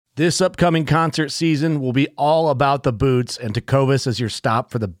This upcoming concert season will be all about the boots, and Tecovas is your stop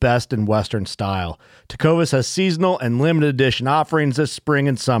for the best in Western style. Tecovas has seasonal and limited edition offerings this spring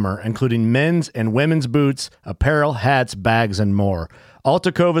and summer, including men's and women's boots, apparel, hats, bags, and more. All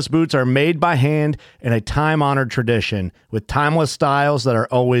Tecovas boots are made by hand in a time-honored tradition with timeless styles that are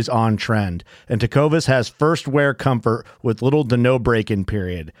always on trend. And Tecovas has first wear comfort with little to no break-in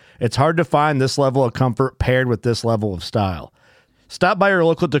period. It's hard to find this level of comfort paired with this level of style. Stop by your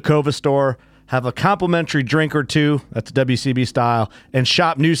local Tecovas store, have a complimentary drink or two, that's WCB style, and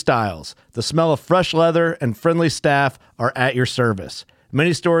shop new styles. The smell of fresh leather and friendly staff are at your service.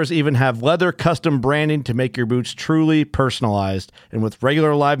 Many stores even have leather custom branding to make your boots truly personalized. And with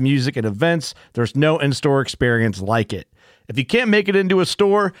regular live music and events, there's no in-store experience like it. If you can't make it into a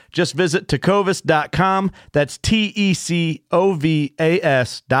store, just visit tecovas.com. That's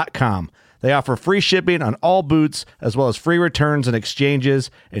TECOVAS.com. They offer free shipping on all boots, as well as free returns and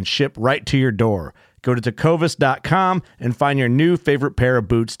exchanges, and ship right to your door. Go to tecovas.com and find your new favorite pair of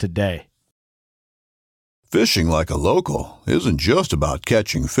boots today. Fishing like a local isn't just about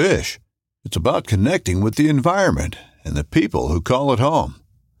catching fish. It's about connecting with the environment and the people who call it home.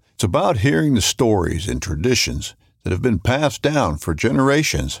 It's about hearing the stories and traditions that have been passed down for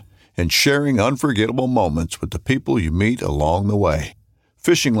generations and sharing unforgettable moments with the people you meet along the way.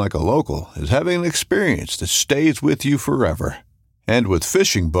 Fishing like a local is having an experience that stays with you forever. And with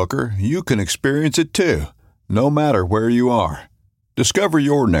Fishing Booker, you can experience it too, no matter where you are. Discover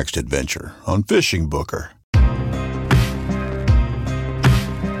your next adventure on Fishing Booker.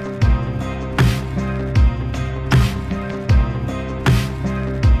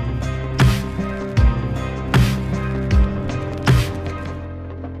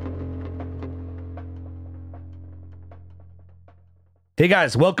 Hey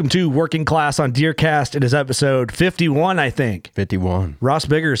guys, welcome to Working Class on Deercast. It is episode 51, I think. 51. Ross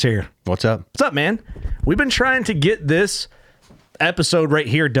Biggers here. What's up? What's up, man? We've been trying to get this episode right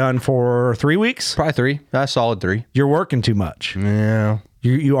here done for 3 weeks. Probably 3. That's solid 3. You're working too much. Yeah.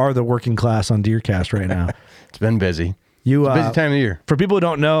 You are the Working Class on Deercast right now. It's been busy. It's a busy time of year. For people who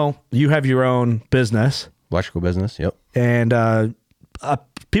don't know, you have your own business. Electrical business, yep. And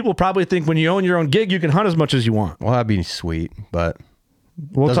people probably think when you own your own gig, you can hunt as much as you want. Well, that'd be sweet, but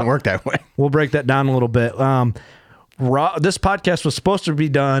it doesn't work that way. We'll break that down a little bit. This podcast was supposed to be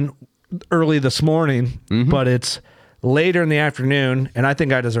done early this morning, but it's later in the afternoon, and I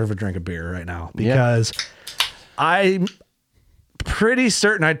think I deserve a drink of beer right now because I'm pretty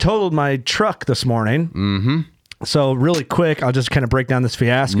certain I totaled my truck this morning. Mm-hmm. So really quick, I'll just kind of break down this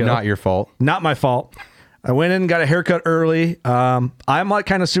fiasco. Not your fault. Not my fault. I went in and got a haircut early. I'm like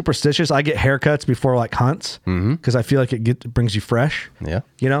kind of superstitious. I get haircuts before like hunts because I feel like it brings you fresh. Yeah.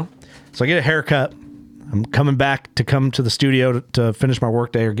 You know? So I get a haircut. I'm coming back to come to the studio to finish my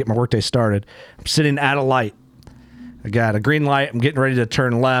workday or get my workday started. I'm sitting at a light. I got a green light. I'm getting ready to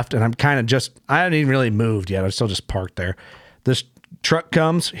turn left, and I'm kind of I haven't even really moved yet. I'm still just parked there. This truck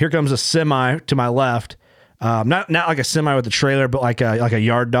comes. Here comes a semi to my left. Not like a semi with a trailer, but like a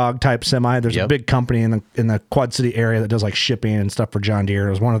yard dog type semi. There's a big company in the Quad City area that does like shipping and stuff for John Deere.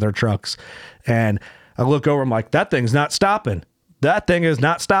 It was one of their trucks. And I look over, I'm like, that thing's not stopping. That thing is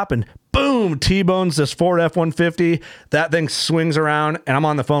not stopping. Boom! T-bones this Ford F-150. That thing swings around, and I'm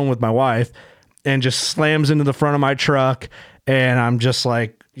on the phone with my wife and just slams into the front of my truck. And I'm just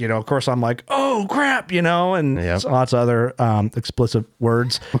like, of course I'm like, oh crap, and lots of other explicit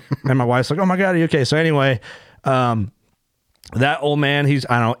words. And my wife's like, oh my God, are you okay? So anyway, that old man, he's,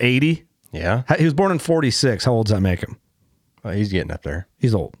 80. Yeah. He was born in 46. How old does that make him? Well, he's getting up there.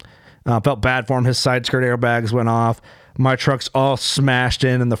 He's old. Felt bad for him. His side skirt airbags went off. My truck's all smashed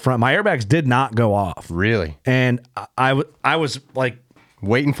in the front. My airbags did not go off. Really? And I was like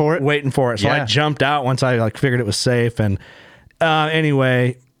waiting for it. So I jumped out once I figured it was safe. And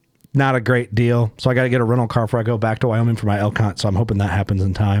anyway, not a great deal. So I got to get a rental car before I go back to Wyoming for my elk hunt. So I'm hoping that happens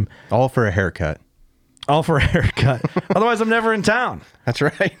in time. All for a haircut. Otherwise, I'm never in town. That's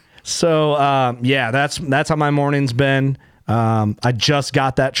right. So that's how my morning's been. I just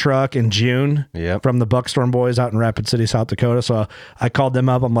got that truck in June from the Buckstorm boys out in Rapid City, South Dakota. So I called them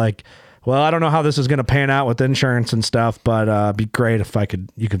up. I'm like, well, I don't know how this is going to pan out with insurance and stuff, but it'd be great if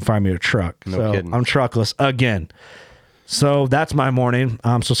you could find me a truck. No kidding. I'm truckless again. So that's my morning.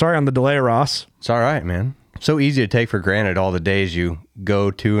 So sorry on the delay, Ross. It's all right, man. So easy to take for granted all the days you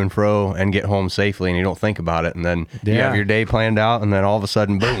go to and fro and get home safely and you don't think about it. And then you have your day planned out and then all of a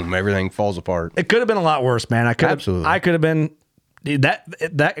sudden, boom, everything falls apart. It could have been a lot worse, man. I could have been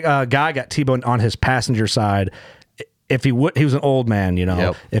that guy got T-boned on his passenger side. If he was an old man,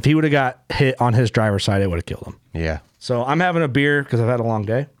 If he would have got hit on his driver's side, it would have killed him. Yeah. So I'm having a beer because I've had a long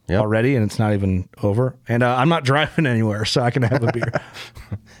day. already, and it's not even over. And I'm not driving anywhere, so I can have a beer.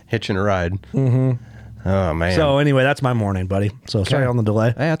 Hitching a ride. Mm-hmm. Oh man. So anyway, that's my morning, buddy. So sorry on the delay.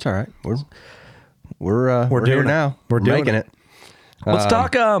 Hey, that's all right. We're doing here now. We're making it. Let's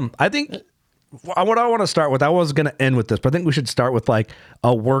talk. I think what I want to start with. I was going to end with this, but I think we should start with like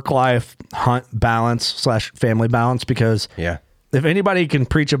a work-life hunt balance / family balance, because if anybody can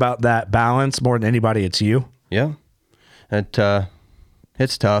preach about that balance more than anybody, it's you. Yeah.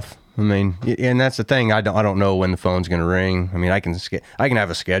 It's tough. I mean, and that's the thing. I don't know when the phone's going to ring. I mean, I can have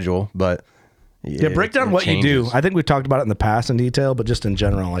a schedule, but break down what you do. I think we've talked about it in the past in detail, but just in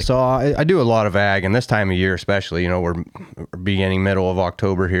general. Like, so I do a lot of ag, and this time of year, especially, we're beginning middle of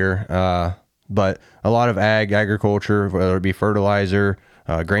October here. But a lot of agriculture, whether it be fertilizer,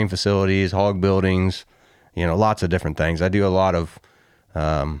 grain facilities, hog buildings, lots of different things. I do a lot of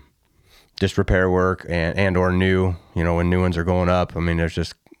just repair work and or new, when new ones are going up. I mean, there's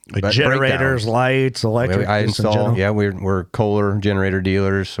just generators, lights, electric. I install. Yeah, we're Kohler generator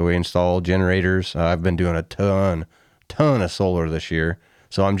dealers, so we install generators. I've been doing a ton of solar this year,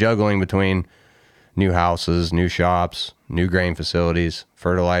 so I'm juggling between new houses, new shops, new grain facilities,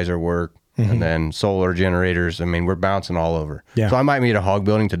 fertilizer work, and then solar generators. I mean, we're bouncing all over. Yeah. So I might meet a hog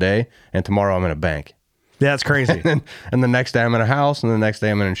building today, and tomorrow I'm in a bank. Yeah, that's crazy. and the next day I'm in a house, and the next day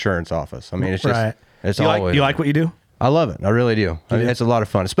I'm in an insurance office. I mean, it's just it's always. You like what you do? I love it. I really do. It's a lot of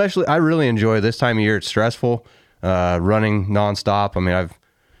fun. Especially, I really enjoy this time of year. It's stressful, running nonstop. I mean,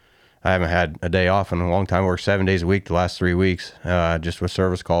 I haven't had a day off in a long time. I work 7 days a week the last 3 weeks, just with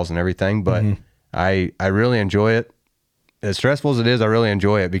service calls and everything. But I really enjoy it. As stressful as it is, I really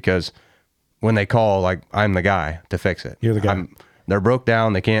enjoy it because when they call, like, I'm the guy to fix it. You're the guy. They're broke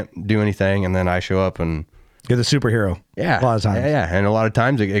down. They can't do anything, and then I show up and. You're the superhero. Yeah. A lot of times. Yeah. And a lot of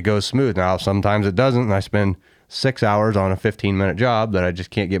times it goes smooth. Now, sometimes it doesn't, and I spend 6 hours on a 15-minute job that I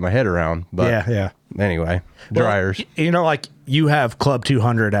just can't get my head around. But anyway, dryers. Well, like you have Club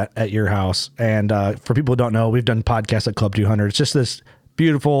 200 at your house. And for people who don't know, we've done podcasts at Club 200. It's just this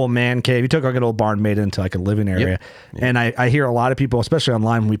beautiful man cave. You took like an old barn, made it into like a living area. Yep. And I hear a lot of people, especially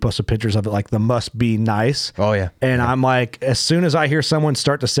online when we posted pictures of it, like the must be nice. Oh, yeah. And I'm like, as soon as I hear someone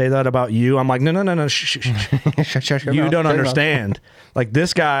start to say that about you, I'm like, no. Shh. You don't understand. Like,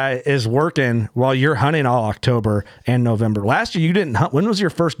 this guy is working while you're hunting all October and November. Last year, you didn't hunt. When was your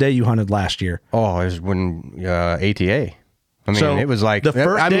first day you hunted last year? Oh, it was when ATA. I mean, so it was like the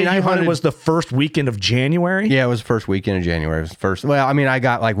first day you hunted was the first weekend of January. Yeah, it was the first weekend of January. It was the first. Well, I mean, I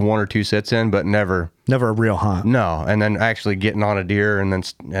got like 1 or 2 sits in, but never a real hunt. No, and then actually getting on a deer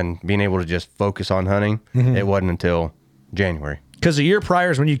and being able to just focus on hunting. It wasn't until January. Because the year prior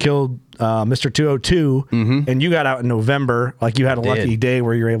is when you killed Mr. 202, and you got out in November. Like, you had a lucky day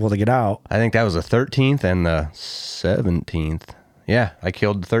where you were able to get out. I think that was the 13th and the 17th. Yeah, I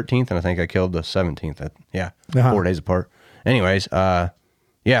killed the 13th, and I think I killed the 17th. 4 days apart. Anyways, I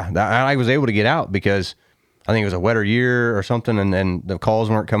was able to get out because I think it was a wetter year or something, and the calls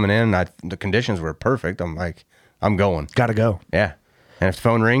weren't coming in. The conditions were perfect. I'm like, I'm going. Got to go. Yeah. And if the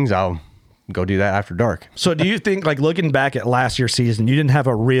phone rings, I'll go do that after dark. So do you think, like, looking back at last year's season, you didn't have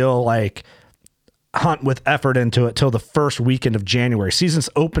a real, like, hunt with effort into it till the first weekend of January? Season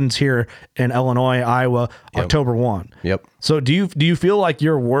opens here in Illinois, Iowa, October 1. Yep. So do you feel like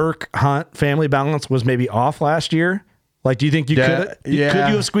your work, hunt, family balance was maybe off last year? Like, do you think you could you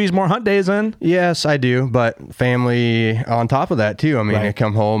have squeezed more hunt days in? Yes, I do. But family on top of that too. I mean, I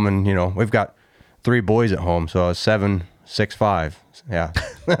come home and, we've got 3 boys at home. So I was 7, 6, 5. Yeah.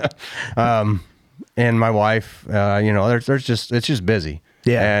 And my wife, it's just busy.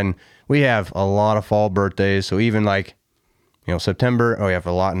 Yeah. And we have a lot of fall birthdays. So even like, September, we have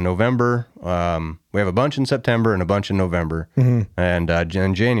a lot in November. We have a bunch in September and a bunch in November and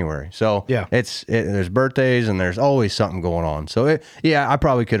in January. So there's birthdays and there's always something going on. So I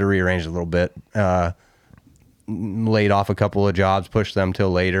probably could have rearranged a little bit, laid off a couple of jobs, pushed them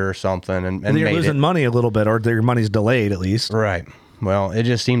till later or something. And you're losing money a little bit, or your money's delayed at least. Right. Well, it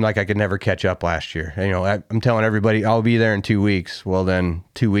just seemed like I could never catch up last year. I'm telling everybody I'll be there in 2 weeks. Well, then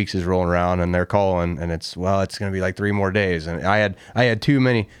 2 weeks is rolling around and they're calling and it's going to be like 3 more days. And I had too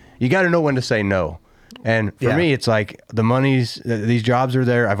many. You got to know when to say no. And for me, it's like these jobs are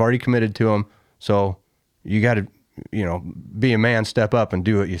there. I've already committed to them. So you got to, be a man, step up and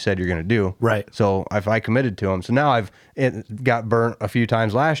do what you said you're going to do. Right. So if I committed to them, so now it got burnt a few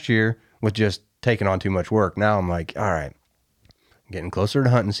times last year with just taking on too much work. Now I'm like, all right. Getting closer to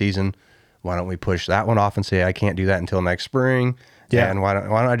hunting season. why don't we push that one off and say, I can't do that until next spring. Yeah. And why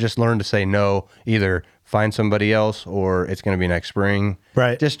don't I just learn to say no, either find somebody else or it's going to be next spring.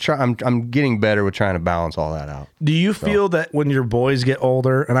 Right. Just try. I'm getting better with trying to balance all that out. Do you feel that when your boys get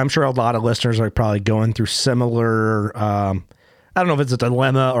older, and I'm sure a lot of listeners are probably going through similar, I don't know if it's a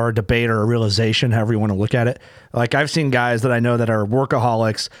dilemma or a debate or a realization, however you want to look at it. Like I've seen guys that I know that are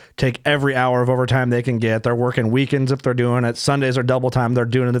workaholics take every hour of overtime they can get. They're working weekends if they're doing it. Sundays are double time. They're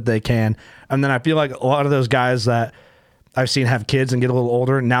doing it if they can. And then I feel like a lot of those guys that I've seen have kids and get a little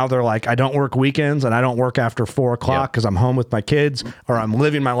older. Now they're like, I don't work weekends and I don't work after 4 o'clock because I'm home with my kids, or I'm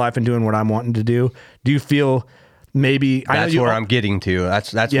living my life and doing what I'm wanting to do. Do you feel maybe that's where I'm getting to?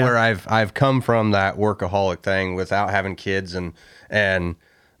 That's where I've come from, that workaholic thing without having kids, and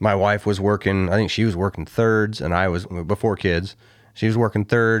my wife was working. I think she was working thirds, and I was before kids. She was working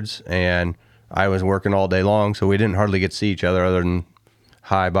thirds, and I was working all day long, so we didn't hardly get to see each other other than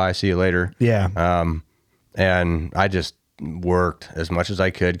hi, bye, see you later. Yeah. And I just worked as much as I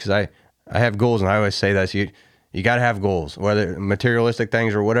could because I have goals, and I always say this: you got to have goals, whether materialistic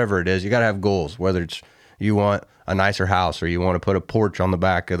things or whatever it is. You got to have goals, whether it's you want a nicer house, or you want to put a porch on the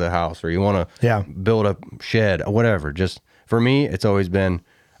back of the house, or you want to build a shed, or whatever. Just for me, it's always been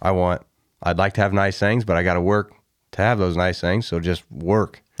I'd like to have nice things, but I got to work to have those nice things. So just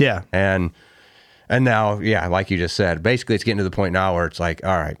work. Yeah. And now, like you just said, basically it's getting to the point now where it's like,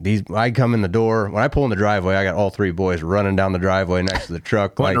 all right, I come in the door, when I pull in the driveway, I got all 3 boys running down the driveway next to the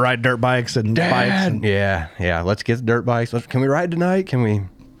truck. Wanting to ride dirt bikes and Dad, bikes. And, yeah. Let's get the dirt bikes. Can we ride tonight?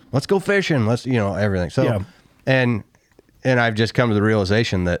 Let's go fishing. Let's, everything. So, and I've just come to the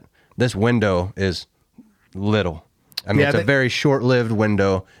realization that this window is little. I mean, it's a very short-lived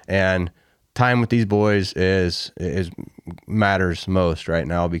window, and time with these boys is matters most right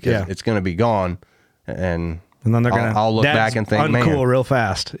now because it's going to be gone. And then they're gonna. I'll look back and think, uncool man, real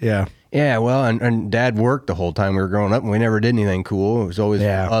fast. Yeah. Yeah. Well, and Dad worked the whole time we were growing up, and we never did anything cool. It was always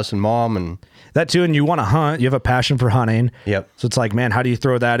us and Mom, and that too. And you want to hunt. You have a passion for hunting. Yep. So it's like, man, how do you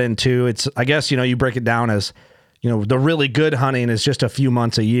throw that into? It's, I guess, you break it down as, the really good hunting is just a few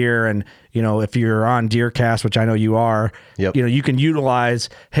months a year. And, if you're on DeerCast, which I know you are, you can utilize,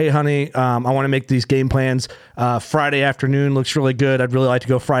 hey, honey, I want to make these game plans. Friday afternoon looks really good. I'd really like to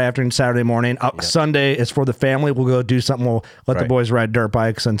go Friday afternoon, Saturday morning. Sunday is for the family. We'll go do something. We'll let the boys ride dirt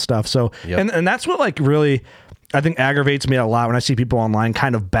bikes and stuff. So, and that's what like really, I think aggravates me a lot when I see people online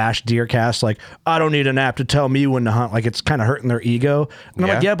kind of bash DeerCast. Like, I don't need an app to tell me when to hunt. Like, it's kind of hurting their ego. And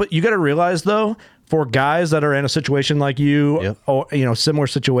I'm like, but you got to realize though, for guys that are in a situation like you, or similar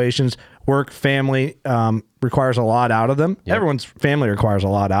situations, work, family requires a lot out of them. Everyone's family requires a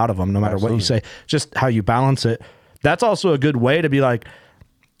lot out of them, no matter what you say. Just how you balance it. That's also a good way to be like,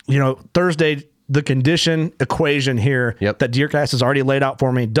 Thursday, the condition equation here that DeerCast has already laid out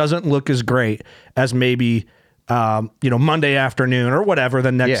for me doesn't look as great as maybe Monday afternoon or whatever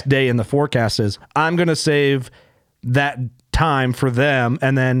the next day in the forecast is. I'm going to save that time for them,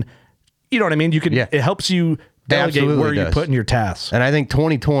 and then. You know what I mean? You can. It helps you delegate where you're putting your tasks. And I think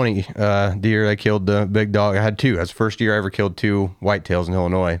 2020 deer, I killed the big dog. I had 2. That's the first year I ever killed 2 whitetails in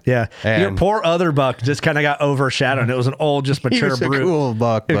Illinois. Yeah. And your poor other buck just kind of got overshadowed. It was an old, just mature he was brute. A cool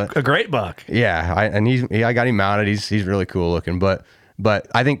buck, but a great buck. Yeah, I got him mounted. He's really cool looking. But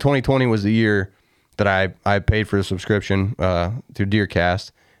I think 2020 was the year that I paid for the subscription through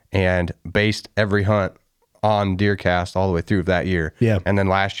DeerCast and based every hunt on DeerCast all the way through that year. Yeah. And then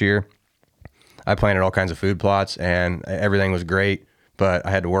last year, I planted all kinds of food plots and everything was great, but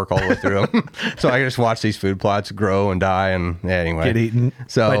I had to work all the way through them. So I just watched these food plots grow and die and anyway. Get eaten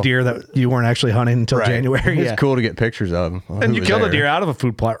by deer that you weren't actually hunting until January. It's cool to get pictures of them. And you killed a deer out of a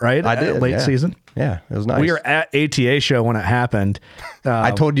food plot, right? I did. Late season? Yeah, it was nice. We were at ATA show when it happened. I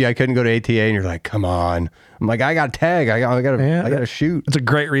told you I couldn't go to ATA and you're like, come on. I'm like, I got a tag. I got to shoot. It's a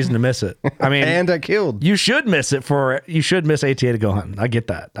great reason to miss it. I mean, and I killed. You should miss ATA to go hunting. I get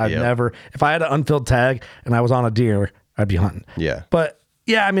that. I've never, if I had an unfilled tag and I was on a deer, I'd be hunting. Yeah. But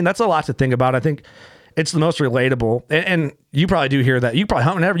yeah, I mean, that's a lot to think about. I think it's the most relatable. And you probably do hear that. You probably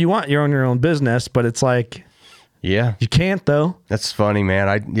hunt whenever you want. You're on your own business, but it's like, yeah, you can't though. That's funny,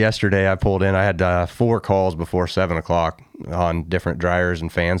 man. Yesterday I pulled in. I had 4 calls before 7 o'clock on different dryers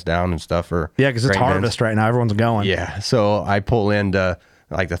and fans down and stuff. Because it's harvest right now. Everyone's going. Yeah, so I pull into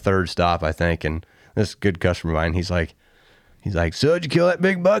like the 3rd stop, I think, and this good customer of mine, he's like, so did you kill that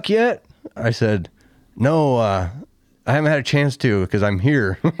big buck yet? I said, no. I haven't had a chance to because I'm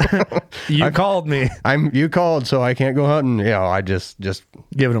here. You called me. You called, so I can't go hunting. I just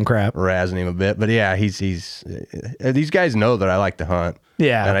giving him crap, razzing him a bit. But yeah, he's these guys know that I like to hunt.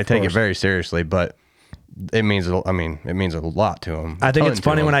 Yeah, and I take it very seriously. But it means a lot to them. I think it's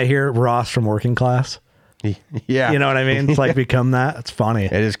funny when I hear Ross from Working Class. Yeah. You know what I mean? It's like become that. It's funny.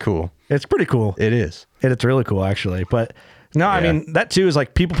 It is cool. It's pretty cool. It is. It's really cool, actually. But no, I mean, that too is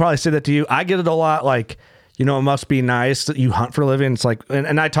like, people probably say that to you. I get it a lot. Like, it must be nice that you hunt for a living. It's like,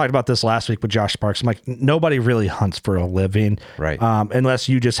 and I talked about this last week with Josh Sparks. I'm like, nobody really hunts for a living. Right. Unless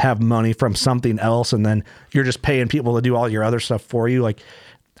you just have money from something else and then you're just paying people to do all your other stuff for you. Like,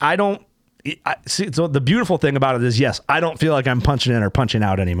 see, so the beautiful thing about it is, yes, I don't feel like I'm punching in or punching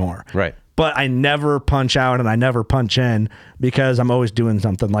out anymore. Right. But I never punch out and I never punch in because I'm always doing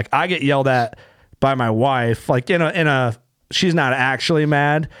something. Like, I get yelled at by my wife, like she's not actually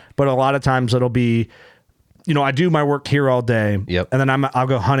mad, but a lot of times it'll be, I do my work here all day. Yep. And then I'll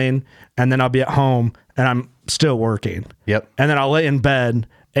go hunting and then I'll be at home and I'm still working. Yep. And then I'll lay in bed.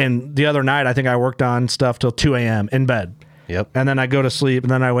 And the other night, I think I worked on stuff till 2 a.m. in bed. Yep. And then I go to sleep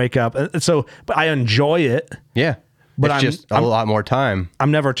and then I wake up. So, but I enjoy it. Yeah. But it's just a lot more time. I'm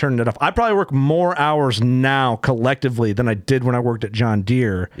never turning it off. I probably work more hours now collectively than I did when I worked at John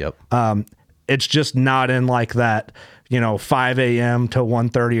Deere. Yep. It's just not in like that, 5 a.m. to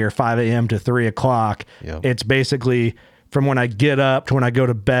 1:30 or 5 a.m. to 3 o'clock. Yep. It's basically from when I get up to when I go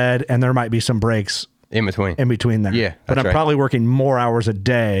to bed, and there might be some breaks in between there. Yeah. But I'm probably working more hours a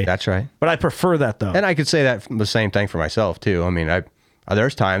day. That's right. But I prefer that though. And I could say that the same thing for myself too. I mean,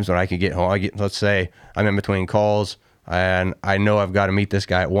 there's times when I can get home. Let's say I'm in between calls and I know I've got to meet this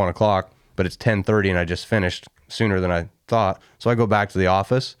guy at 1 o'clock, but it's 10:30 and I just finished sooner than I thought. So I go back to the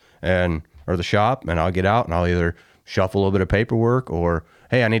office or the shop, and I'll get out and I'll either shuffle a little bit of paperwork or,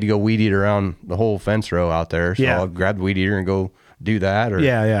 hey, I need to go weed eat around the whole fence row out there. So I'll grab the weed eater and go do that.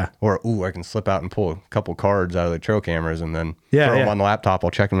 Or, Or, I can slip out and pull a couple cards out of the trail cameras and then throw them on the laptop.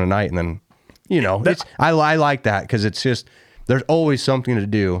 I'll check them tonight. And then, I like that because it's just, there's always something to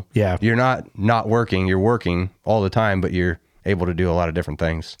do. Yeah. You're not working. You're working all the time, but you're able to do a lot of different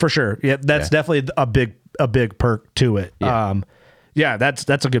things. For sure. Yeah. That's definitely a big perk to it. Yeah.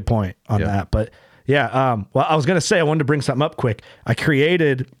 That's a good point on that. But well, I was going to say, I wanted to bring something up quick. I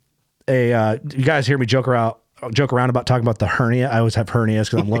created you guys hear me joke around about talking about the hernia. I always have hernias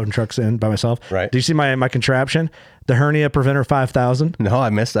because I'm loading trucks in by myself. Right. Do you see my contraption? The Hernia Preventer 5000. No, I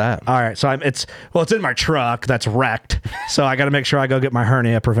missed that. All right. So it's in my truck that's wrecked. So I got to make sure I go get my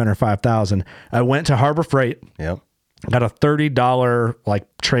Hernia Preventer 5000. I went to Harbor Freight. Yep. Got a $30 like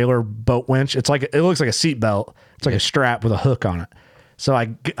trailer boat winch. It looks like a seat belt. It's like a strap with a hook on it. So I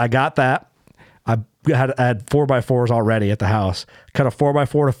got that. I had 4x4s already at the house. Cut a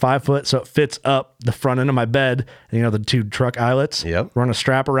 4x4 to 5 foot so it fits up the front end of my bed. And, the two truck eyelets. Yep. Run a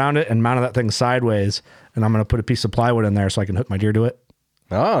strap around it and mounted that thing sideways. And I'm going to put a piece of plywood in there so I can hook my deer to it.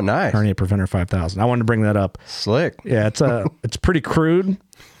 Oh, nice. Hernia Preventer 5000. I wanted to bring that up. Slick. Yeah, it's pretty crude,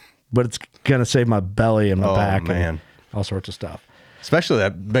 but it's going to save my belly and my back and all sorts of stuff. Especially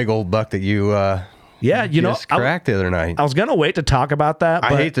that big old buck that you just cracked the other night. I was going to wait to talk about that.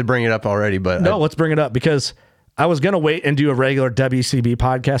 But I hate to bring it up already, but no, let's bring it up because I was going to wait and do a regular WCB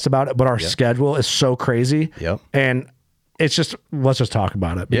podcast about it, but our schedule is so crazy. Yep. And it's just, let's just talk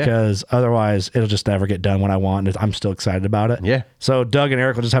about it because otherwise it'll just never get done when I want. And I'm still excited about it. Yeah. So Doug and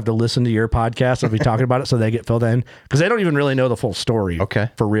Eric will just have to listen to your podcast and be talking about it so they get filled in because they don't even really know the full story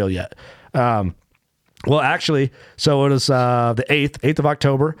for real yet. Well, actually, so it was the 8th of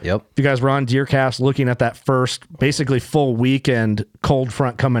October. Yep. If you guys were on DeerCast looking at that first basically full weekend cold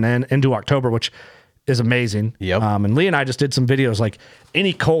front coming into October, which is amazing. Yep. And Lee and I just did some videos like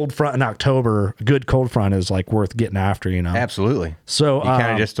any cold front in October, a good cold front is like worth getting after, Absolutely. So you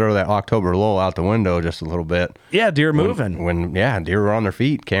kind of just throw that October lull out the window just a little bit. Yeah, deer moving. When deer were on their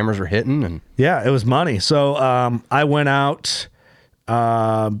feet, cameras were hitting. And yeah, it was money. So I went out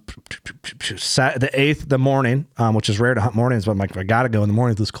the 8th, the morning, which is rare to hunt mornings, but I'm like, I got to go in the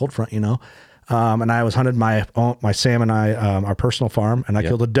morning with this cold front, and I was hunted my Sam and I, our personal farm, and I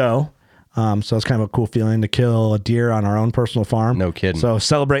killed a doe. So it's kind of a cool feeling to kill a deer on our own personal farm. No kidding. So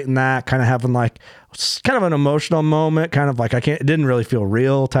celebrating that, kind of having like kind of an emotional moment, kind of like it didn't really feel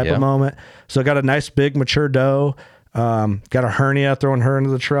real type of moment. So I got a nice big mature doe. Got a hernia, throwing her into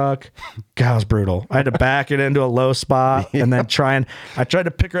the truck. God, it was brutal. I had to back it into a low spot and then I tried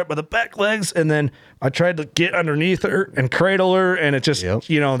to pick her up by the back legs and then I tried to get underneath her and cradle her and it just,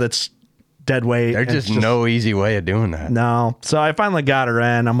 that's dead weight. There's just no easy way of doing that. No. So I finally got her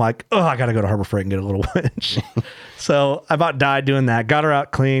in. I'm like, I got to go to Harbor Freight and get a little winch. So I about died doing that. Got her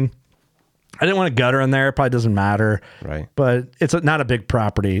out clean. I didn't want to gut her in there. It probably doesn't matter. Right. But it's not a big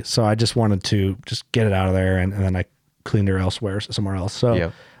property. So I just wanted to just get it out of there. And then I cleaned her somewhere else.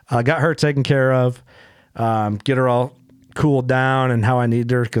 So I got her taken care of, get her all cooled down and how I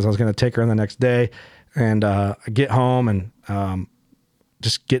needed her because I was going to take her in the next day. And I get home and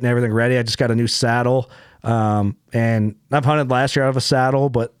just getting everything ready. I just got a new saddle. And I've hunted last year out of a saddle,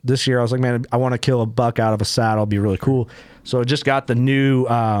 but this year I was like, man, I want to kill a buck out of a saddle. It'd be really cool. So I just got the new,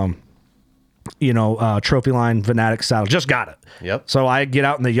 Trophy Line Venatic saddle. Just got it. Yep. So I get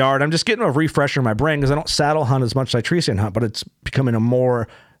out in the yard. I'm just getting a refresher in my brain because I don't saddle hunt as much as I tree stand hunt, but it's becoming a more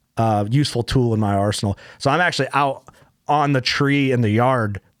useful tool in my arsenal. So I'm actually out on the tree in the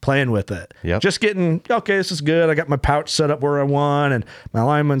yard playing with it. Yep. Just getting, okay, this is good. I got my pouch set up where I want and my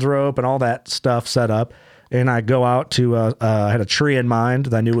lineman's rope and all that stuff set up. And I go out to, I had a tree in mind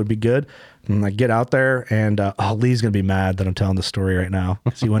that I knew would be good. And I get out there and, Lee's going to be mad that I'm telling this story right now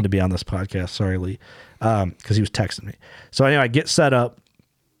because he wanted to be on this podcast. Sorry, Lee. Because he was texting me. So anyway, I get set up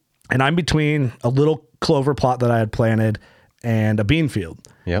and I'm between a little clover plot that I had planted and a bean field.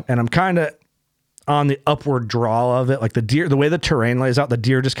 Yep. And I'm kind of on the upward draw of it. Like the deer, the way the terrain lays out, the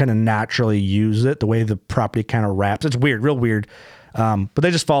deer just kind of naturally use it. The way the property kind of wraps. It's weird, real weird. But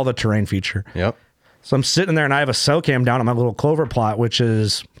they just follow the terrain feature. Yep. So I'm sitting there and I have a cell cam down on my little clover plot, which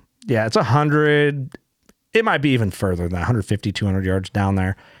is, it's 100, it might be even further than 150, 200 yards down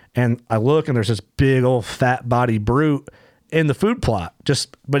there. And I look and there's this big old fat body brute in the food plot,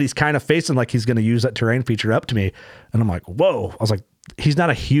 but he's kind of facing like he's going to use that terrain feature up to me. And I'm like, whoa. I was like, he's not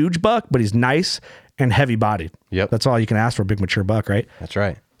a huge buck, but he's nice and heavy bodied. Yep. That's all you can ask for a big mature buck, right? That's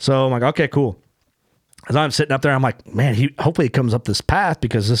right. So I'm like, okay, cool. As I'm sitting up there, I'm like, man, hopefully he comes up this path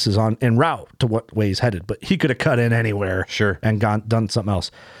because this is en route to what way he's headed. But he could have cut in anywhere, sure, and done something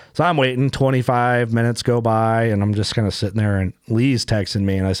else. So I'm waiting. 25 minutes go by, and I'm just kind of sitting there. And Lee's texting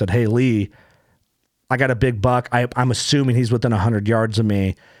me, and I said, "Hey, Lee, I got a big buck. I'm assuming he's within 100 yards of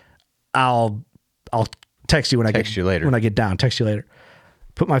me. I'll text you when I get down. Text you later."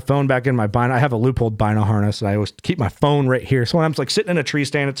 Put my phone back in my bino. I have a loophole bino harness, and I always keep my phone right here. So when I'm like sitting in a tree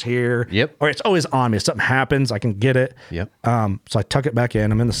stand, it's here. Yep. Or it's always on me. If something happens, I can get it. Yep. So I tuck it back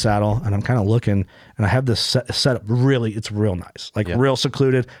in. I'm in the saddle, and I'm kind of looking, and I have this set up. Really, it's real nice, like real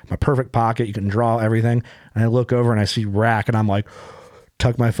secluded. My perfect pocket. You can draw everything. And I look over, and I see Rack, and I'm like,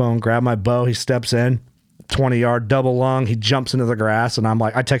 tuck my phone, grab my bow. He steps in, 20-yard double lung. He jumps into the grass, and I'm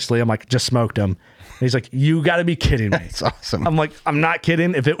like, I text Lee. I'm like, just smoked him. He's like, you got to be kidding me. That's awesome. I'm like, I'm not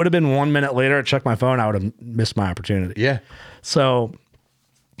kidding. If it would have been 1 minute later, I checked my phone, I would have missed my opportunity. Yeah. So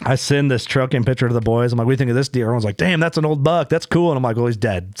I send this trail cam picture to the boys. I'm like, what do you think of this deer? Everyone's like, damn, that's an old buck. That's cool. And I'm like, well, he's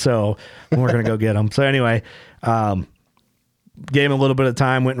dead. So we're going to go get him. So anyway, gave him a little bit of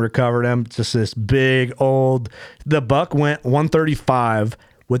time, went and recovered him. Just this big the buck went 135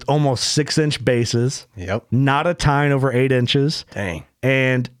 with almost 6-inch bases. Yep. Not a tine over 8 inches. Dang.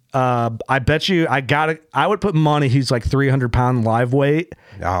 And I bet you I would put money he's like 300-pound live weight.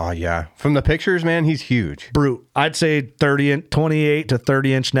 Oh, yeah. From the pictures, man, he's huge. Brute. I'd say 28 to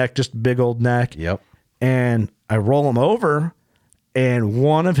 30-inch neck, just big old neck. Yep. And I roll him over, and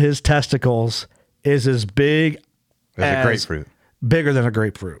one of his testicles is as big as a grapefruit. Bigger than a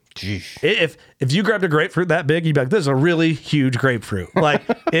grapefruit. Jeez. If you grabbed a grapefruit that big, you'd be like, this is a really huge grapefruit. Like,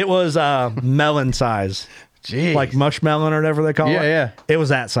 it was melon size. Jeez. Like mushmelon or whatever they call it. Yeah. It was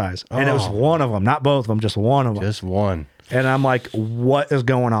that size. And it was one of them, not both of them, just one of them. Just one. And I'm like, what is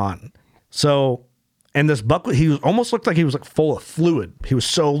going on? So, and this buck, he almost looked like he was like full of fluid. He was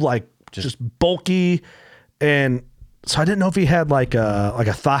so like just bulky. And so I didn't know if he had like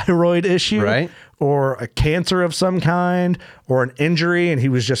a thyroid issue, right, or a cancer of some kind, or an injury, and he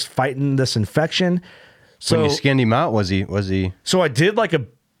was just fighting this infection. So when you skinned him out, was he? So I did like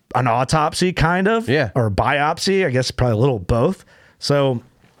an autopsy kind of, or a biopsy, I guess probably a little both. So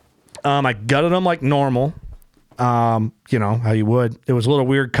I gutted him like normal, you know, how you would. It was a little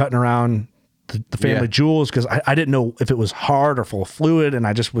weird cutting around the family jewels because I didn't know if it was hard or full of fluid, and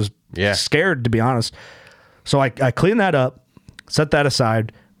I just was scared, to be honest. So I cleaned that up, set that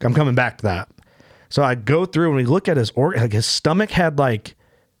aside. I'm coming back to that. So I go through and we look at his organ. Like his stomach had like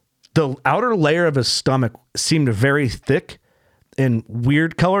the outer layer of his stomach seemed very thick and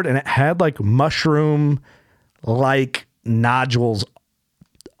weird colored, and it had like mushroom like nodules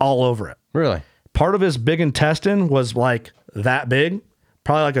all over it. Really? Part of his big intestine was like that big,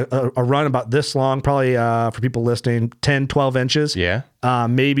 probably like a run about this long, probably for people listening, 10, 12 inches. Yeah.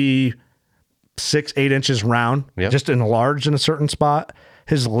 Maybe 6, 8 inches round, just enlarged in a certain spot.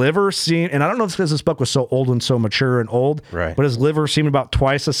 His liver seemed, and I don't know if it's because this buck was so old and so mature and old, right, but his liver seemed about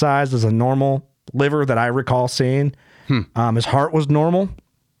twice the size as a normal liver that I recall seeing. His heart was normal.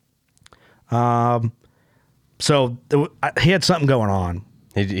 So he had something going on.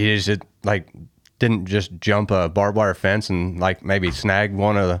 He just like didn't just jump a barbed wire fence and like maybe snag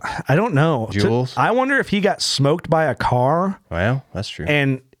one of the I don't know. jewels. I wonder if he got smoked by a car. Well, that's true.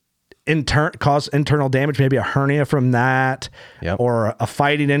 And cause internal damage, maybe a hernia from that, or a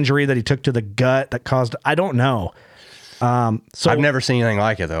fighting injury that he took to the gut that caused, I don't know. So I've never seen anything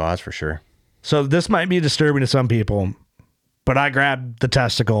like it though. That's for sure. So this might be disturbing to some people, but I grabbed the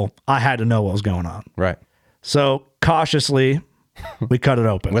testicle. I had to know what was going on. Right. So cautiously, we cut it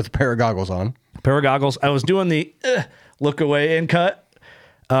open. With a pair of goggles on. Pair of goggles. I was doing the look away and cut.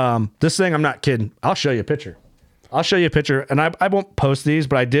 This thing, I'm not kidding. I'll show you a picture. And I won't post these,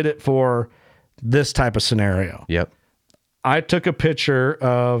 but I did it for this type of scenario. Yep. I took a picture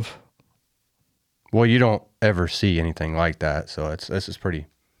of... Well, you don't ever see anything like that, so this is pretty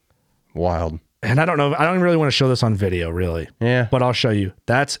wild. And I don't know. I don't really want to show this on video, really. Yeah. But I'll show you.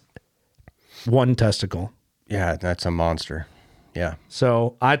 That's one testicle. Yeah, that's a monster. Yeah.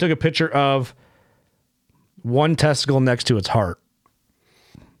 So I took a picture of one testicle next to its heart.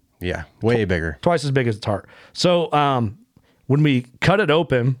 Yeah, way bigger. Twice as big as its heart. So when we cut it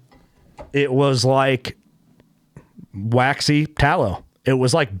open, it was like waxy tallow. It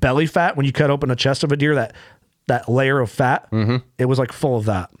was like belly fat when you cut open a chest of a deer, that layer of fat. Mm-hmm. It was like full of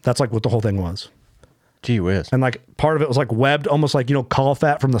that. That's like what the whole thing was. Gee whiz. And like part of it was like webbed, almost like, caul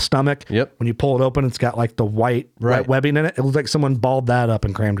fat from the stomach. Yep. When you pull it open, it's got like the white webbing in it. It looks like someone balled that up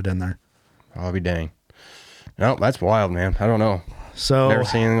and crammed it in there. I'll be dang. No, that's wild, man. I don't know. So never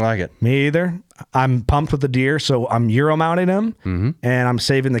seen anything like it. Me either. I'm pumped with the deer, so I'm Euro mounting him, and I'm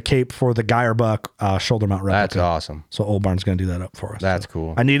saving the cape for the Geyer buck shoulder mount replica. That's awesome. So Old Barn's going to do that up for us. That's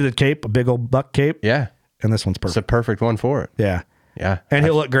cool. I needed a cape, a big old buck cape. Yeah. And this one's perfect. It's a perfect one for it. Yeah. Yeah. And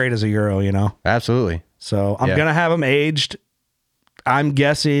he'll look great as a Euro, Absolutely. So I'm going to have him aged. I'm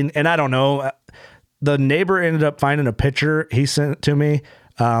guessing, and I don't know, the neighbor ended up finding a picture. He sent it to me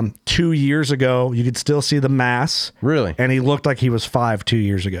 2 years ago. You could still see the mass. Really? And he looked like he was 5 2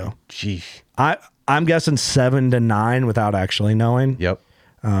 years ago. Jeez. I'm guessing 7 to 9 without actually knowing. Yep.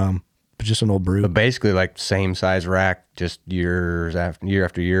 But just an old brood. But basically like same size rack, just year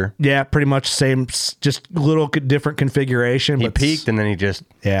after year. Yeah, pretty much same, just a little different configuration. He but peaked and then he just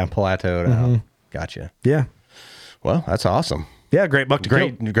plateaued out. Gotcha. Yeah. Well, that's awesome. Yeah, great buck to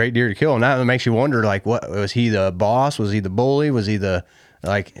kill. Great deer to kill. And that makes you wonder, like, what was he the boss? Was he the bully? Was he the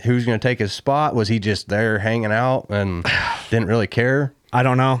who's going to take his spot? Was he just there hanging out and didn't really care? I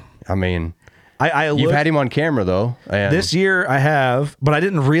don't know. I mean, you've had him on camera though. And this year I have, but I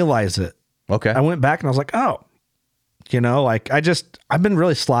didn't realize it. Okay. I went back and I was like, oh, I've been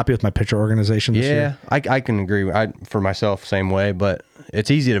really sloppy with my picture organization this year. I can agree. For myself, same way, but it's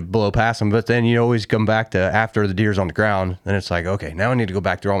easy to blow past them. But then you always come back to after the deer's on the ground. Then it's like, okay, now I need to go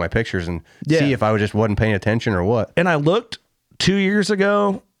back through all my pictures and see if I just wasn't paying attention or what. And I looked 2 years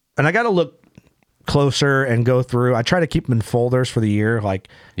ago, and I got to look closer and go through. I try to keep them in folders for the year, like,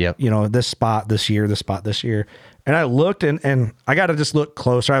 this spot this year, this spot this year. And I looked and I got to just look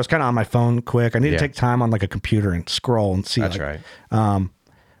closer. I was kind of on my phone quick. I need to take time on like a computer and scroll and see. That's right.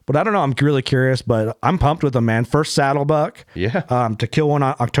 But I don't know. I'm really curious, but I'm pumped with them, man. First saddle buck. Yeah. To kill one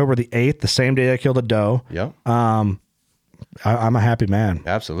on October the 8th, the same day I killed a doe. Yep. I'm a happy man.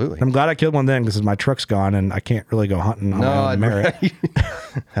 Absolutely. I'm glad I killed one then because my truck's gone and I can't really go hunting on my own merit.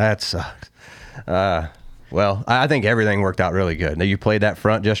 That sucks. Well, I think everything worked out really good. You played that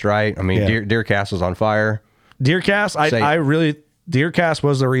front just right. I mean, Deer Cast was on fire. Deer Cast, Deer Cast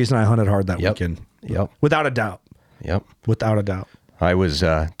was the reason I hunted hard that weekend. Yep. Without a doubt. Yep. Without a doubt. I was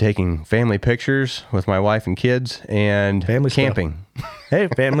taking family pictures with my wife and kids and camping. Hey,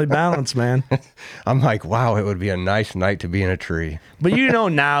 family balance, man. I'm like, wow, it would be a nice night to be in a tree. But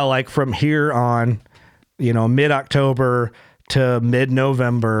now, like from here on, mid-October to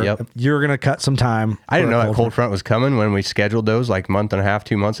mid-November, you're going to cut some time. I didn't know that cold front was coming when we scheduled those like a month and a half,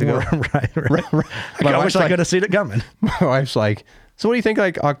 2 months ago. Right. I wish I could have seen it coming. My wife's like, so what do you think,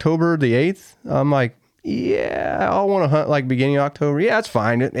 like October the 8th? I'm like, yeah, I'll want to hunt like beginning of October. Yeah, that's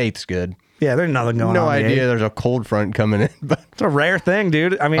fine. 8th's good. Yeah, there's nothing going on. No idea there's a cold front coming in. But it's a rare thing,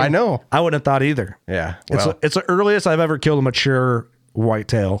 dude. I mean, I know. I wouldn't have thought either. Yeah. Well, it's the earliest I've ever killed a mature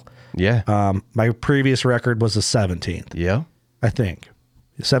whitetail. Yeah. My previous record was the 17th. Yeah. I think.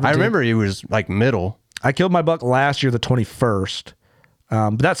 17th. I remember he was like middle. I killed my buck last year, the 21st.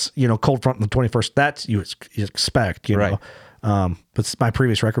 But that's, cold front on the 21st. That's you expect, right. But my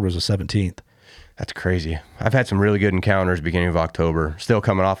previous record was the 17th. That's crazy. I've had some really good encounters beginning of October, still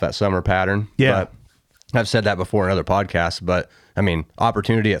coming off that summer pattern. Yeah. But I've said that before in other podcasts, but I mean,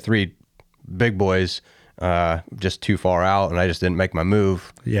 opportunity at 3 big boys, just too far out, and I just didn't make my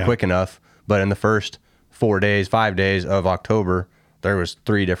move quick enough. But in the first 5 days of October, there was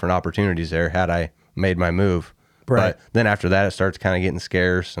 3 different opportunities there had I made my move. Right. But then after that, it starts kind of getting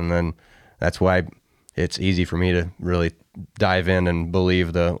scarce, and then that's why it's easy for me to really dive in and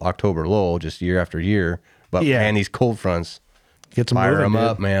believe the October lull just year after year. But Yeah. man, these cold fronts Get some fire moving, them dude.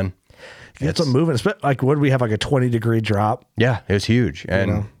 up, man. Get some moving. Like, what did we have? Like a 20-degree drop. Yeah, it was huge.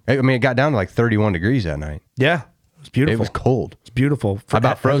 And I mean, it got down to like 31 degrees that night. Yeah, it was beautiful. It was cold. It's beautiful. I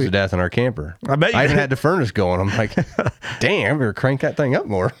about froze to death in our camper. I bet you I even did. had the furnace going. I'm like, damn, I better crank that thing up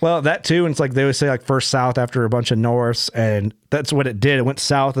more. Well, that too, and it's like they always say, like first south after a bunch of norths, and that's what it did. It went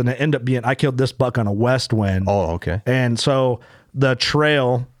south, and it ended up being. I killed this buck on a west wind. Oh, okay. And so the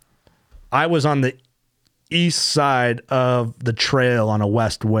trail, I was on the east side of the trail on a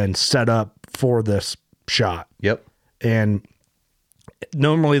west wind set up for this shot. Yep. And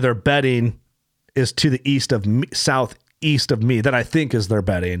normally their bedding is to the east of me, southeast of me, that I think is their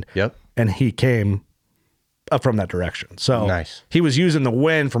bedding. Yep. And he came up from that direction. So Nice. he was using the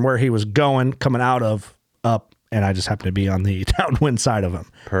wind from where he was going, coming out of up, and I just happened to be on the downwind side of him.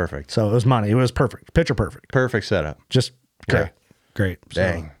 Perfect. So it was money. It was perfect. Picture perfect. Perfect setup. Just great. Yeah. Great. So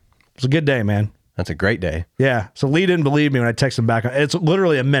Dang. it was a good day, man. That's a great day. Yeah. So Lee didn't believe me when I texted him back. It's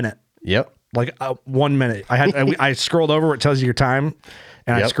literally a minute, Yep. like 1 minute. I scrolled over where it tells you your time,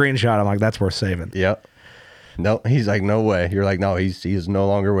 and I Yep. screenshot. I'm like, that's worth saving. Yep. No, he's like, no way. You're like, no, he is no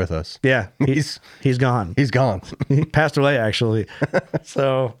longer with us. Yeah. He's gone. He's gone. He passed away, actually.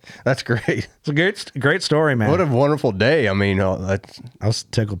 So That's great. it's a great story, man. What a wonderful day. I mean, that's I was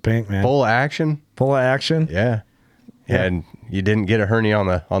tickled pink, man. full action. Full of action. Yeah. Yeah. And you didn't get a hernia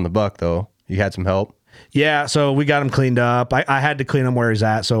on the buck though. You had some help. Yeah, so we got him cleaned up. I had to clean him where he's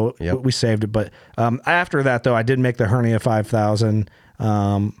at, so Yep. we saved it. But after that, though, I did make the hernia 5,000.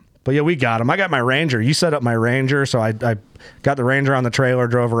 But yeah, we got him. I got my Ranger. You set up my Ranger, so I got the Ranger on the trailer,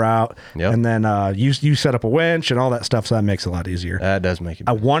 drove her out, Yep. and then you set up a winch and all that stuff, so that makes it a lot easier. That does make it.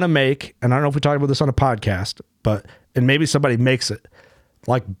 I want to make, and I don't know if we talked about this on a podcast, and maybe somebody makes it,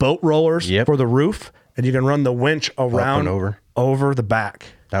 like boat rollers Yep. for the roof, and you can run the winch around and over the back.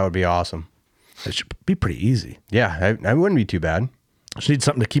 That would be awesome. It should be pretty easy. Yeah, that wouldn't be too bad. Just need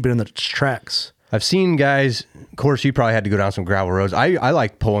something to keep it in the tracks. I've seen guys, of course, you probably had to go down some gravel roads. I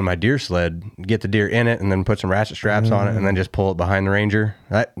like pulling my deer sled, get the deer in it, and then put some ratchet straps on it, and then just pull it behind the Ranger.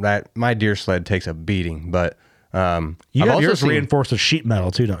 That my deer sled takes a beating, but You I've have also yours seen- reinforced with sheet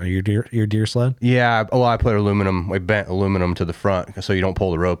metal too, don't you? Your deer sled. Yeah, well, I put aluminum. We bent aluminum to the front so you don't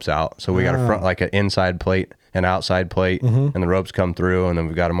pull the ropes out. So we got a front, like an inside plate, an outside plate, and the ropes come through, and then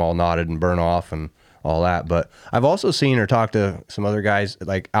we've got them all knotted and burn off and all that. But I've also seen or talked to some other guys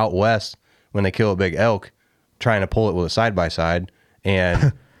like out west when they kill a big elk, trying to pull it with a side by side,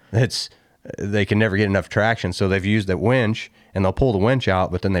 and they can never get enough traction. So they've used that winch, and they'll pull the winch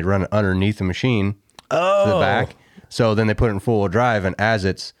out, but then they run it underneath the machine to the back. So then they put it in full drive, and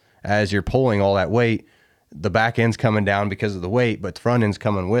as you're pulling all that weight, the back end's coming down because of the weight, but the front end's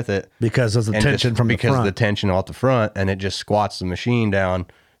coming with it Because of the and tension from the because of front. the tension off the front, and it just squats the machine down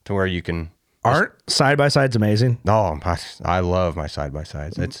to where you can. Aren't side by sides amazing? Oh, I love my side by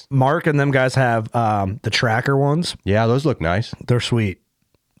sides. It's Mark and them guys have the tracker ones. yeah, those look nice. They're sweet.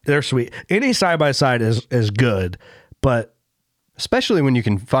 They're sweet. Any side by side is good, but Especially when you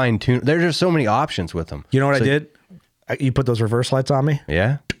can fine tune. There's just so many options with them. you know what So- I did? You put those reverse lights on me,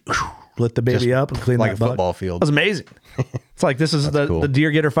 Yeah. lit the baby up, and clean like that a buck. football field. It was amazing. It's like this is cool. the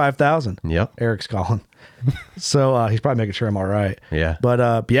Deer Getter 5,000. Yep. Eric's calling. So he's probably making sure I'm all right. Yeah.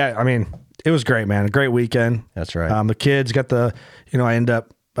 But yeah, I mean, it was great, man. A great weekend. That's right. The kids got I end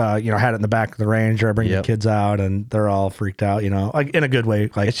up, had it in the back of the Ranger. I bring Yep. the kids out, and they're all freaked out, like in a good way.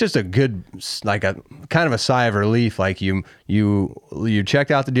 Like, It's just a good, like a kind of a sigh of relief. Like you checked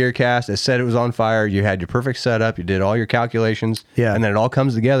out the deer cast. It said it was on fire. You had your perfect setup. You did all your calculations. Yeah. And then it all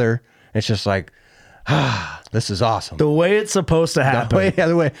comes together. It's just like, this is awesome. the way it's supposed to happen.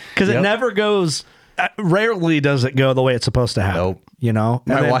 The way. Because it Yep. never goes, rarely does it go the way it's supposed to happen. Nope. And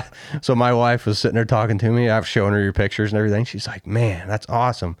My then- wife, so my wife was sitting there talking to me. I've shown her your pictures and everything. She's like, man, that's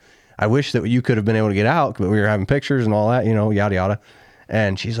awesome. I wish that you could have been able to get out, but we were having pictures and all that, yada, yada.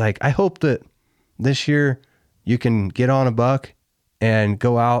 And she's like, I hope that this year you can get on a buck and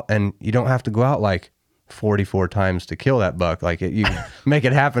go out, and you don't have to go out like 44 times to kill that buck. Like you make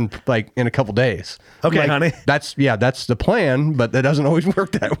it happen like in a couple days. Okay, Like, honey. That's the plan, but that doesn't always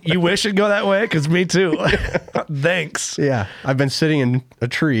work that way. You wish it'd go that way? Because me too. Thanks. Yeah. I've been sitting in a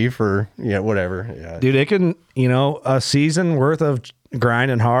tree for, whatever. Yeah. Dude, it can, a season worth of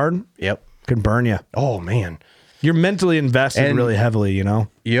grinding hard Yep. can burn you. Oh man. You're mentally invested And- really heavily,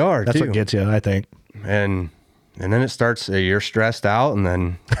 You are That's too. what gets you, I think. and then it starts, you're stressed out, and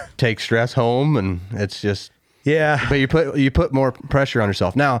then take stress home, and it's just, Yeah. but you put more pressure on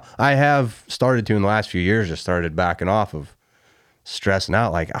yourself. Now I have started to in the last few years, just started backing off of stressing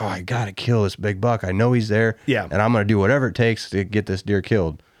out like, oh, I got to kill this big buck. I know he's there. Yeah. And I'm going to do whatever it takes to get this deer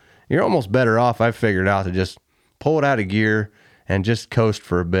killed. You're almost better off, I've figured out, to just pull it out of gear and just coast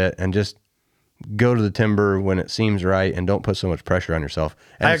for a bit and just go to the timber when it seems right and don't put so much pressure on yourself.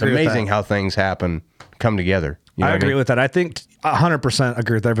 And I it's agree with amazing that. how things come together. You know I what agree mean? with that. I think 100%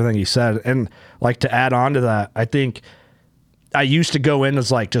 agree with everything you said. And like to add on to that, I think I used to go in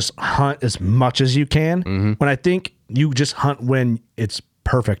as like just hunt as much as you can. Mm-hmm. When I think you just hunt when it's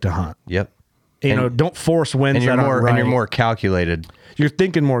perfect to hunt. Yep. You know, don't force wins And you're that aren't right. and you're more calculated. You're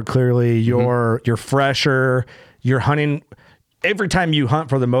thinking more clearly. You're fresher. You're hunting. Every time you hunt,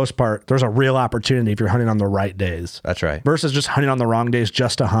 for the most part, there's a real opportunity if you're hunting on the right days. That's right. Versus just hunting on the wrong days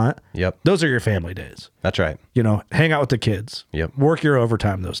just to hunt. Yep. Those are your family days. That's right. You know, hang out with the kids. Yep. Work your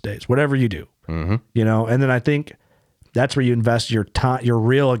overtime those days, whatever you do. Mm-hmm. You know, and then I think that's where you invest your time. Your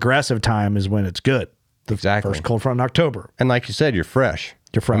real aggressive time is when it's good. The Exactly. first cold front in October. And like you said, you're fresh.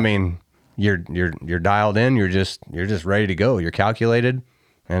 You're fresh. I mean, you're dialed in. You're just ready to go. You're calculated,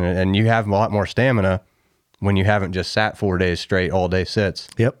 and you have a lot more stamina when you haven't just sat 4 days straight, all day sits.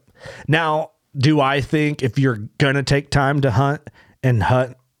 Yep. Now, do I think if you're gonna take time to hunt,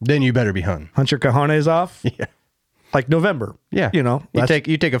 Then you better be hunting. hunt your cojones off, Yeah. like November, Yeah. you know, you that's-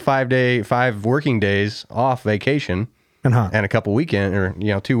 take a 5 working days off vacation and hunt. and a couple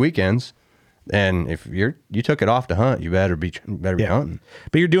 2 weekends. And if you took it off to hunt, you better be hunting.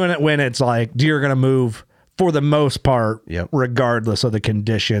 But you're doing it when it's like deer are gonna move for the most part, Yep. regardless of the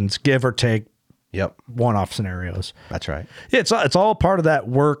conditions, give or take Yep. one-off scenarios. That's right. Yeah, it's all part of that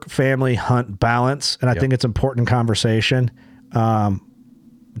work, family, hunt balance, and I think it's important conversation.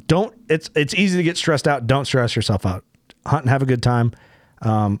 It's easy to get stressed out. Don't stress yourself out. Hunt and have a good time.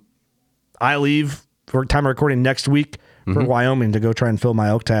 I leave for time of recording next week for Wyoming to go try and fill my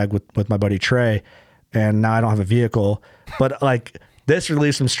elk tag with my buddy Trey, and now I don't have a vehicle, but like this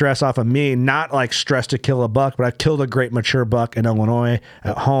relieves some stress off of me. Not like stress to kill a buck, but I killed a great mature buck in Illinois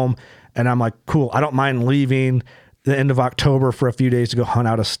at home. And I'm like, cool. I don't mind leaving the end of October for a few days to go hunt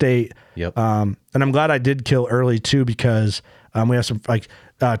out of state. Yep. And I'm glad I did kill early too, because we have some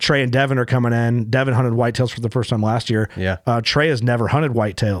Trey and Devin are coming in. Devin hunted whitetails for the first time last year. Yeah. Trey has never hunted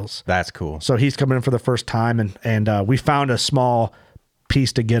whitetails. That's cool. So he's coming in for the first time. And we found a small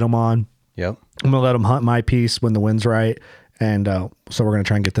piece to get him on. Yep. I'm going to let him hunt my piece when the wind's right. And so we're going to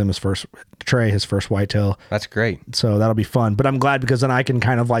try and get them his first whitetail. That's great. So that'll be fun. But I'm glad because then I can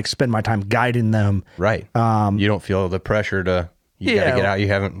kind of like spend my time guiding them. Right. You don't feel the pressure to got to get out. You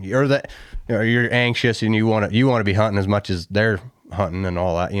haven't, or you're anxious and you want to be hunting as much as they're hunting and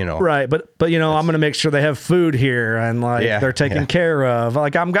all that. You know. Right. But I'm going to make sure they have food here and like they're taken care of.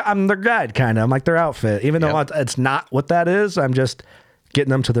 Like I'm their guide kind of. I'm like their outfit, even though it's not what that is. I'm just getting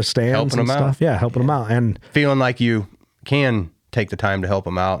them to the stands Helping and them stuff. out. Yeah, helping them out and Feeling like you can take the time to help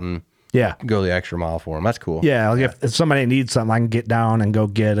them out and go the extra mile for them. That's cool. Yeah, like if somebody needs something, I can get down and go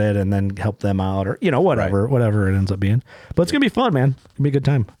get it and then help them out or, whatever it ends up being. But it's going to be fun, man. It's going to be a good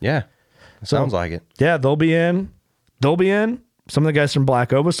time. Yeah. Sounds like it. Yeah, they'll be in. Some of the guys from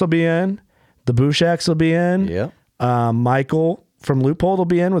Black Ovis will be in. The Bouchaks will be in. Yeah. Michael from Loophole will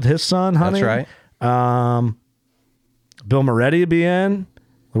be in with his son hunting. That's right. Bill Moretti will be in.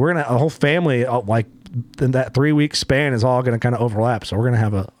 We're going to, a whole family, like in that 3-week span is all going to kind of overlap. So we're going to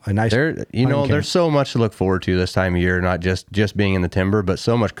have a nice, there's so much to look forward to this time of year, not just being in the timber, but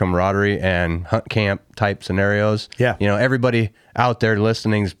so much camaraderie and hunt camp type scenarios. Yeah. Everybody out there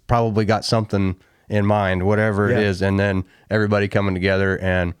listening's probably got something in mind, whatever it is. And then everybody coming together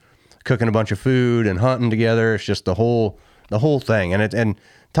and cooking a bunch of food and hunting together. It's just the whole thing. And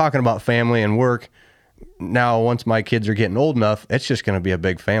talking about family and work. Now, once my kids are getting old enough, it's just going to be a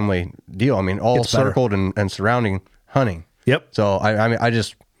big family deal. I mean, all circled and surrounding hunting. Yep. So I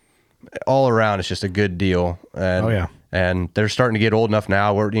just all around, it's just a good deal. And, and they're starting to get old enough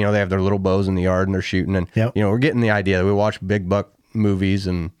now where, they have their little bows in the yard and they're shooting and, we're getting the idea that we watch big buck movies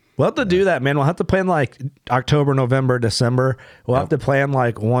and we'll have to do that, man. We'll have to plan like October, November, December. We'll have to plan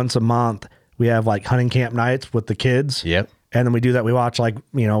like once a month. We have like hunting camp nights with the kids. Yep. And then we do that. We watch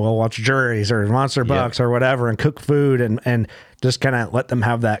we'll watch juries or monster bucks or whatever and cook food and just kind of let them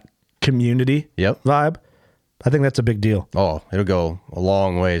have that community vibe. I think that's a big deal. Oh, it'll go a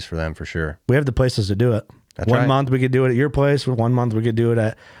long ways for them for sure. We have the places to do it. That's one right. month we could do it at your place. 1 month we could do it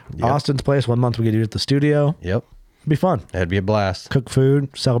at Austin's place. 1 month we could do it at the studio. Yep. It'd be fun. That'd be a blast. Cook food,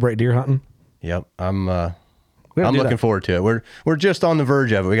 celebrate deer hunting. Yep. I'm do looking that. forward to it. We're just on the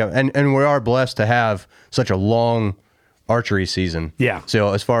verge of it. We got and we are blessed to have such a long archery season. Yeah.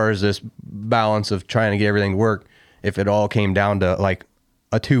 So as far as this balance of trying to get everything to work, if it all came down to like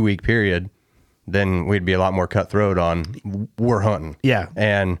a 2-week period, then we'd be a lot more cutthroat on we're hunting. Yeah.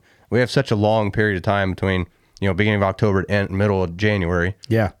 And we have such a long period of time between, beginning of October and middle of January.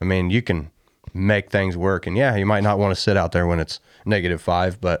 Yeah. I mean, you can make things work. And yeah, you might not want to sit out there when it's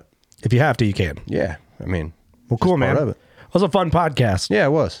 -5, but If you have to, you can. yeah, I mean, Well, cool, man. part of it. It was a fun podcast. Yeah,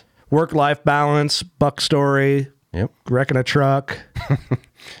 it was. Work-life balance, buck story, Yep. wrecking a truck.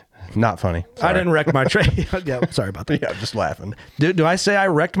 Not funny. I Sorry. didn't wreck my truck. Yeah, sorry about that. Yeah, I'm just laughing. Do I say I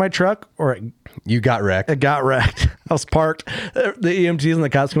wrecked my truck or You got wrecked. it got wrecked? I was parked. The EMTs and the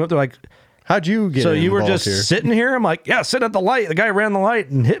cops come up. They're like, How'd you get so you were just involved here? sitting here? I'm like, yeah, sitting at the light. The guy ran the light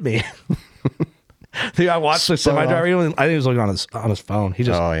and hit me. Dude, I watched the Spun semi-driver. I think he was looking on his phone. He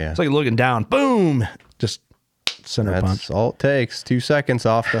just, Oh, yeah. it's like looking down. Boom. Just center punch. That's all it takes. 2 seconds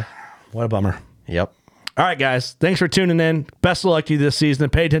off the. What a bummer. Yep. All right, guys. Thanks for tuning in. Best of luck to you this season.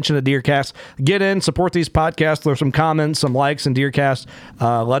 Pay attention to Deercast. Get in, support these podcasts. There's some comments, some likes in Deercast.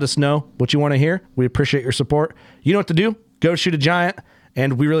 Let us know what you want to hear. We appreciate your support. You know what to do. Go shoot a giant.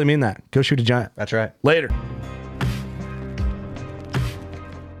 And we really mean that. Go shoot a giant. That's right. Later.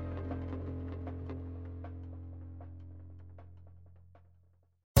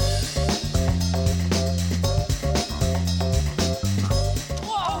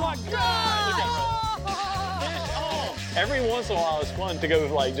 Every once in a while, it's fun to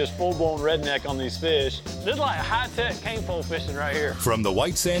go like just full-blown redneck on these fish. This is like high-tech cane pole fishing right here. From the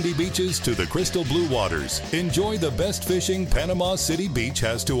white sandy beaches to the crystal blue waters, enjoy the best fishing Panama City Beach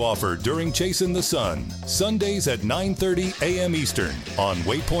has to offer during Chasing the Sun. Sundays at 9:30 a.m. Eastern on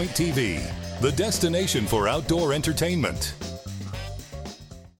Waypoint TV, the destination for outdoor entertainment.